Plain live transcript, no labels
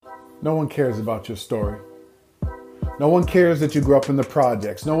No one cares about your story. No one cares that you grew up in the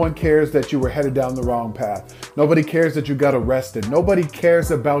projects. No one cares that you were headed down the wrong path. Nobody cares that you got arrested. Nobody cares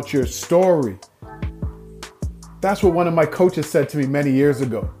about your story. That's what one of my coaches said to me many years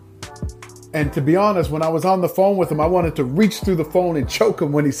ago. And to be honest, when I was on the phone with him, I wanted to reach through the phone and choke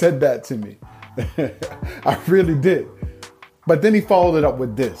him when he said that to me. I really did. But then he followed it up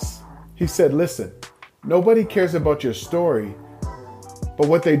with this. He said, listen, nobody cares about your story, but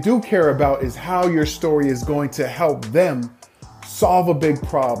what they do care about is how your story is going to help them solve a big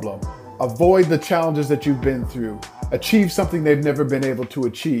problem, avoid the challenges that you've been through, achieve something they've never been able to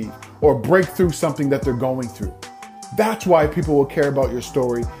achieve, or break through something that they're going through. That's why people will care about your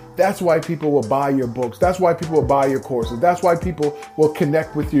story. That's why people will buy your books. That's why people will buy your courses. That's why people will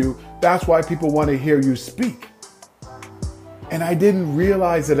connect with you. That's why people want to hear you speak. And I didn't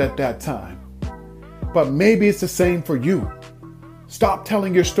realize it at that time. But maybe it's the same for you. Stop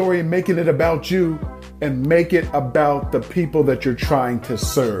telling your story and making it about you and make it about the people that you're trying to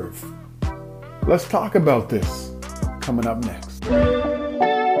serve. Let's talk about this coming up next.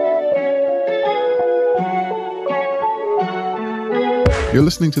 You're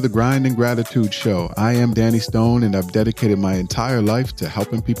listening to the Grind and Gratitude Show. I am Danny Stone, and I've dedicated my entire life to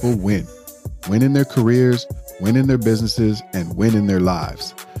helping people win. Win in their careers, win in their businesses, and win in their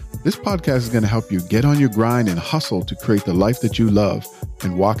lives. This podcast is going to help you get on your grind and hustle to create the life that you love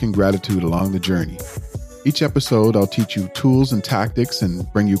and walk in gratitude along the journey. Each episode, I'll teach you tools and tactics and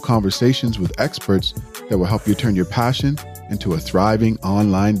bring you conversations with experts that will help you turn your passion into a thriving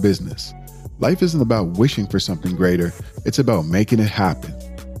online business. Life isn't about wishing for something greater. It's about making it happen.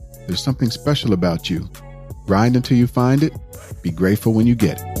 There's something special about you. Grind until you find it. Be grateful when you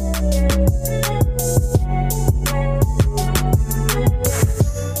get it.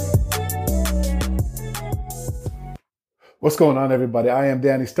 What's going on, everybody? I am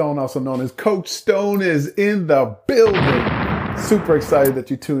Danny Stone, also known as Coach Stone, is in the building. Super excited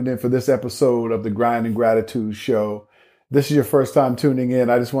that you tuned in for this episode of the Grind and Gratitude Show. This is your first time tuning in.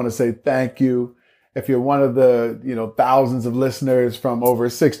 I just want to say thank you. If you're one of the, thousands of listeners from over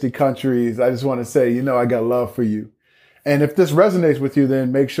 60 countries, I just want to say, I got love for you. And if this resonates with you,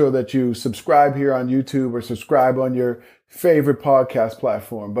 then make sure that you subscribe here on YouTube or subscribe on your favorite podcast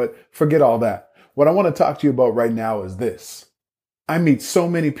platform. But forget all that. What I want to talk to you about right now is this. I meet so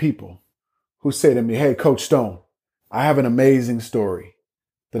many people who say to me, hey, Coach Stone, I have an amazing story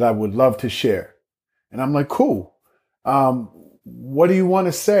that I would love to share. And I'm like, cool. What do you want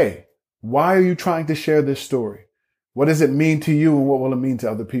to say? Why are you trying to share this story? What does it mean to you and what will it mean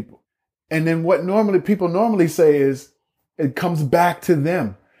to other people? And then what people normally say is it comes back to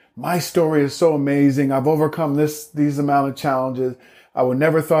them. My story is so amazing. I've overcome these amount of challenges. I would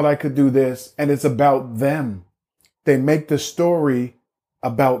never thought I could do this. And it's about them. They make the story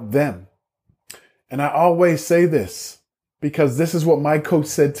about them. And I always say this because this is what my coach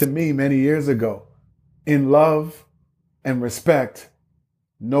said to me many years ago. In love and respect,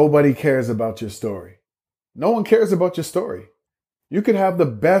 nobody cares about your story. No one cares about your story. You could have the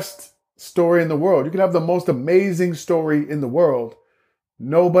best story in the world. You could have the most amazing story in the world.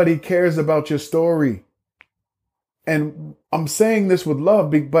 Nobody cares about your story. And I'm saying this with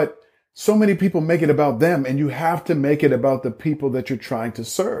love, but so many people make it about them, and you have to make it about the people that you're trying to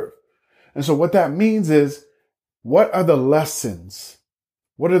serve. And so what that means is, what are the lessons?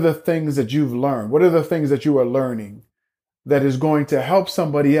 What are the things that you've learned? What are the things that you are learning that is going to help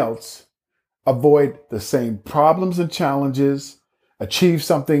somebody else avoid the same problems and challenges, achieve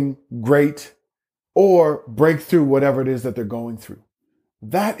something great, or break through whatever it is that they're going through?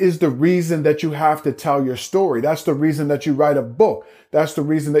 That is the reason that you have to tell your story. That's the reason that you write a book. That's the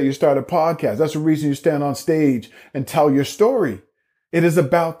reason that you start a podcast. That's the reason you stand on stage and tell your story. It is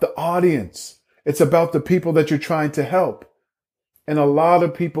about the audience. It's about the people that you're trying to help. And a lot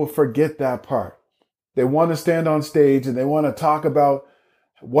of people forget that part. They want to stand on stage and they want to talk about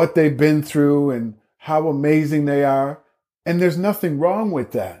what they've been through and how amazing they are. And there's nothing wrong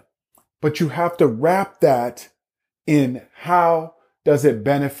with that. But you have to wrap that in how does it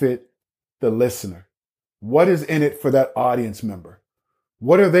benefit the listener? What is in it for that audience member?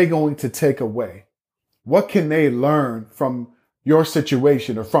 What are they going to take away? What can they learn from your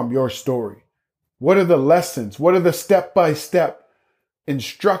situation or from your story? What are the lessons? What are the step-by-step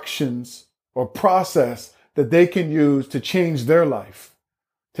instructions or process that they can use to change their life,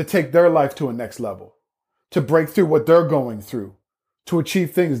 to take their life to a next level, to break through what they're going through, to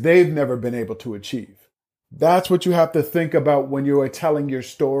achieve things they've never been able to achieve? That's what you have to think about when you are telling your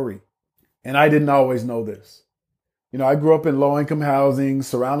story. And I didn't always know this. I grew up in low-income housing,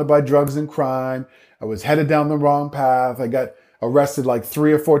 surrounded by drugs and crime. I was headed down the wrong path. I got arrested like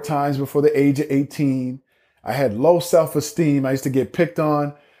 3 or 4 times before the age of 18. I had low self-esteem. I used to get picked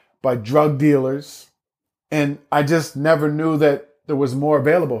on by drug dealers. And I just never knew that there was more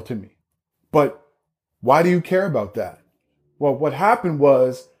available to me. But why do you care about that? Well, what happened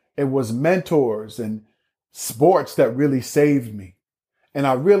was it was mentors and sports that really saved me. And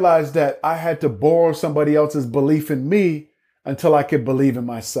I realized that I had to borrow somebody else's belief in me until I could believe in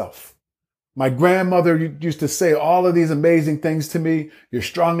myself. My grandmother used to say all of these amazing things to me. You're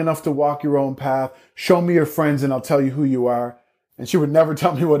strong enough to walk your own path. Show me your friends and I'll tell you who you are. And she would never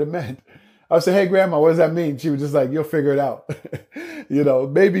tell me what it meant. I would say, hey, Grandma, what does that mean? She was just like, you'll figure it out.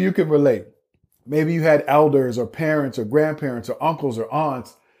 Maybe you can relate. Maybe you had elders or parents or grandparents or uncles or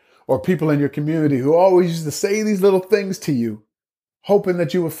aunts or people in your community who always used to say these little things to you, hoping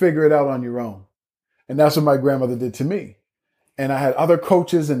that you would figure it out on your own. And that's what my grandmother did to me. And I had other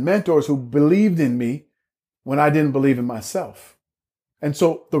coaches and mentors who believed in me when I didn't believe in myself. And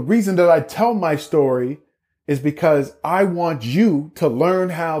so the reason that I tell my story is because I want you to learn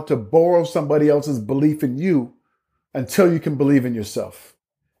how to borrow somebody else's belief in you until you can believe in yourself.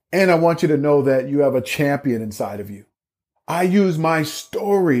 And I want you to know that you have a champion inside of you. I use my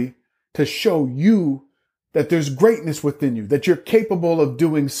story to show you that there's greatness within you, that you're capable of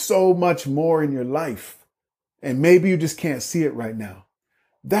doing so much more in your life. And maybe you just can't see it right now.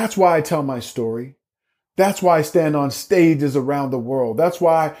 That's why I tell my story. That's why I stand on stages around the world. That's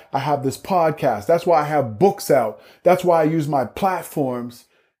why I have this podcast. That's why I have books out. That's why I use my platforms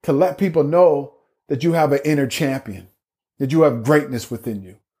to let people know that you have an inner champion, that you have greatness within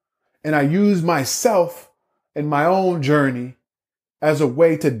you. And I use myself and my own journey as a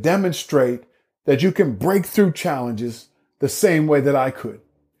way to demonstrate that you can break through challenges the same way that I could.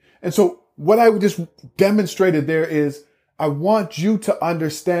 And so what I just demonstrated there is I want you to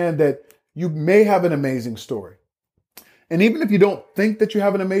understand that you may have an amazing story. And even if you don't think that you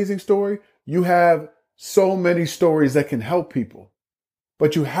have an amazing story, you have so many stories that can help people.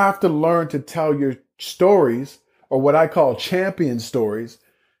 But you have to learn to tell your stories, or what I call champion stories,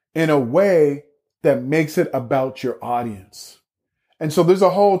 in a way that makes it about your audience. And so there's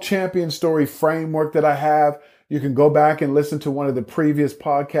a whole champion story framework that I have. You can go back and listen to one of the previous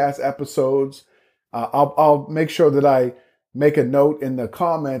podcast episodes. I'll make sure that I make a note in the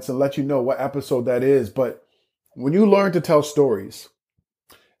comments and let you know what episode that is. But when you learn to tell stories,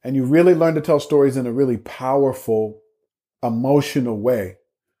 and you really learn to tell stories in a really powerful, emotional way,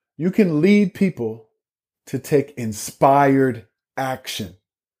 you can lead people to take inspired action.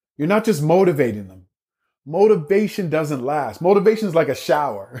 You're not just motivating them. Motivation doesn't last. Motivation is like a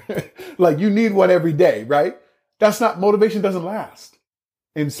shower. Like you need one every day, right? Motivation doesn't last.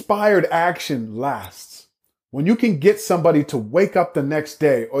 Inspired action lasts. When you can get somebody to wake up the next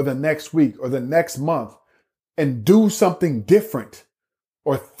day or the next week or the next month and do something different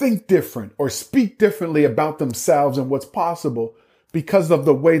or think different or speak differently about themselves and what's possible because of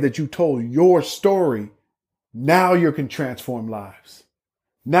the way that you told your story, now you can transform lives.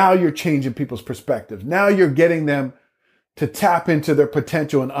 Now you're changing people's perspectives. Now you're getting them to tap into their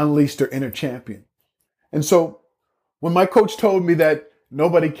potential and unleash their inner champion. And so when my coach told me that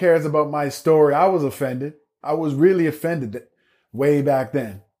nobody cares about my story, I was offended. I was really offended way back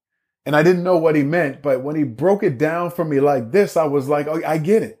then. And I didn't know what he meant, but when he broke it down for me like this, I was like, oh, I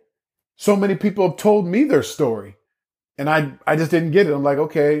get it. So many people have told me their story and I just didn't get it. I'm like,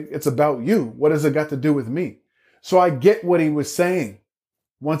 okay, it's about you. What has it got to do with me? So I get what he was saying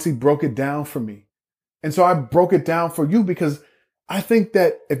once he broke it down for me. And so I broke it down for you because I think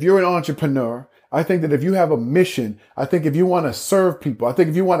that if you're an entrepreneur, I think that if you have a mission, I think if you want to serve people, I think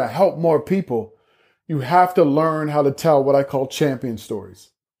if you want to help more people, you have to learn how to tell what I call champion stories.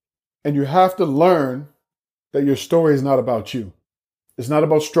 And you have to learn that your story is not about you. It's not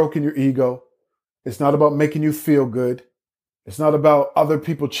about stroking your ego. It's not about making you feel good. It's not about other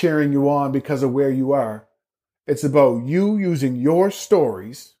people cheering you on because of where you are. It's about you using your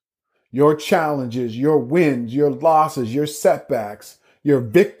stories, your challenges, your wins, your losses, your setbacks, your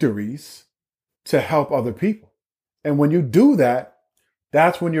victories to help other people. And when you do that,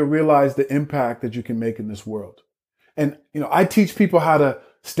 that's when you realize the impact that you can make in this world. And, I teach people how to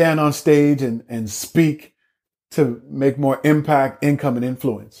stand on stage and speak to make more impact, income, and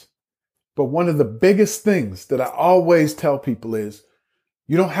influence. But one of the biggest things that I always tell people is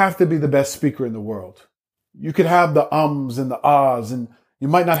you don't have to be the best speaker in the world. You could have the ums and the ahs, and you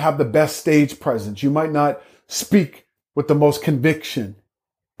might not have the best stage presence. You might not speak with the most conviction.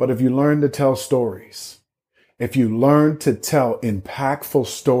 But if you learn to tell stories, if you learn to tell impactful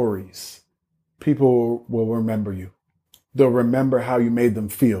stories, people will remember you. They'll remember how you made them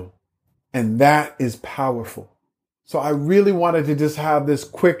feel. And that is powerful. So I really wanted to just have this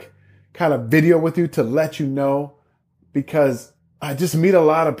quick kind of video with you to let you know, because I just meet a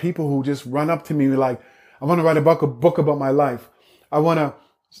lot of people who just run up to me like, I want to write a book about my life. I want to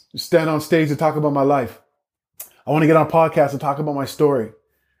stand on stage and talk about my life. I want to get on a podcast and talk about my story.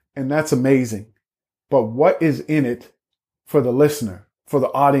 And that's amazing. But what is in it for the listener, for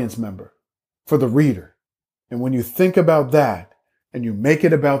the audience member, for the reader? And when you think about that and you make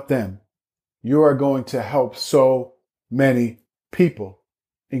it about them, you are going to help so many people,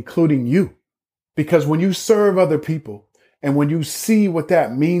 including you. Because when you serve other people and when you see what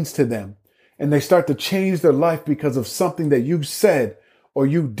that means to them and they start to change their life because of something that you said or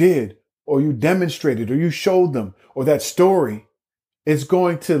you did or you demonstrated or you showed them or that story, it's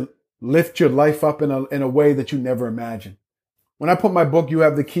going to lift your life up in a way that you never imagined. When I put my book, You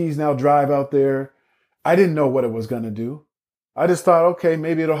Have the Keys Now Drive out there, I didn't know what it was going to do. I just thought, okay,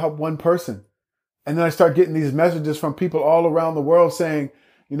 maybe it'll help one person. And then I start getting these messages from people all around the world saying,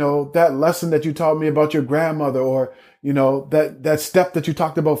 you know, that lesson that you taught me about your grandmother, or, you know, that step that you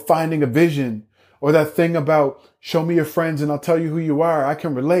talked about finding a vision, or that thing about show me your friends and I'll tell you who you are. I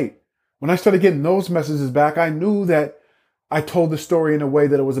can relate. When I started getting those messages back, I knew that I told the story in a way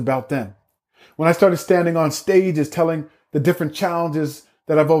that it was about them. When I started standing on stages telling the different challenges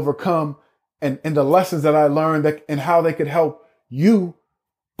that I've overcome and the lessons that I learned and how they could help you,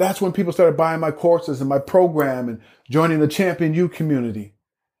 that's when people started buying my courses and my program and joining the Champion You community.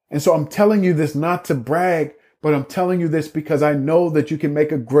 And so I'm telling you this not to brag, but I'm telling you this because I know that you can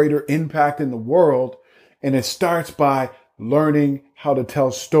make a greater impact in the world. And it starts by learning how to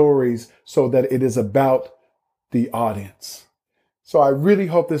tell stories so that it is about the audience. So I really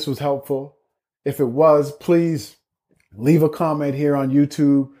hope this was helpful. If it was, please leave a comment here on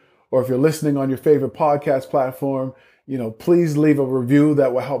YouTube, or if you're listening on your favorite podcast platform, you know, please leave a review.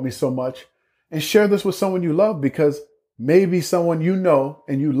 That will help me so much. And share this with someone you love, because maybe someone you know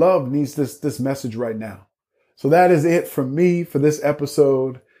and you love needs this message right now. So that is it from me for this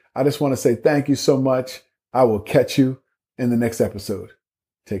episode. I just want to say thank you so much. I will catch you in the next episode.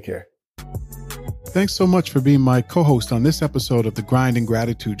 Take care. Thanks so much for being my co-host on this episode of the Grind and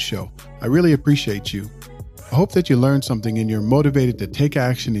Gratitude Show. I really appreciate you. I hope that you learned something and you're motivated to take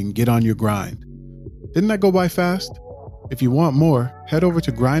action and get on your grind. Didn't that go by fast? If you want more, head over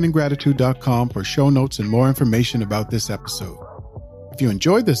to grindandgratitude.com for show notes and more information about this episode. If you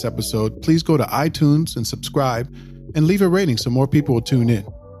enjoyed this episode, please go to iTunes and subscribe and leave a rating so more people will tune in.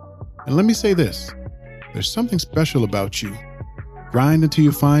 And let me say this, there's something special about you. Grind until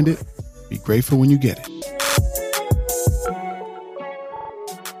you find it. Be grateful when you get it.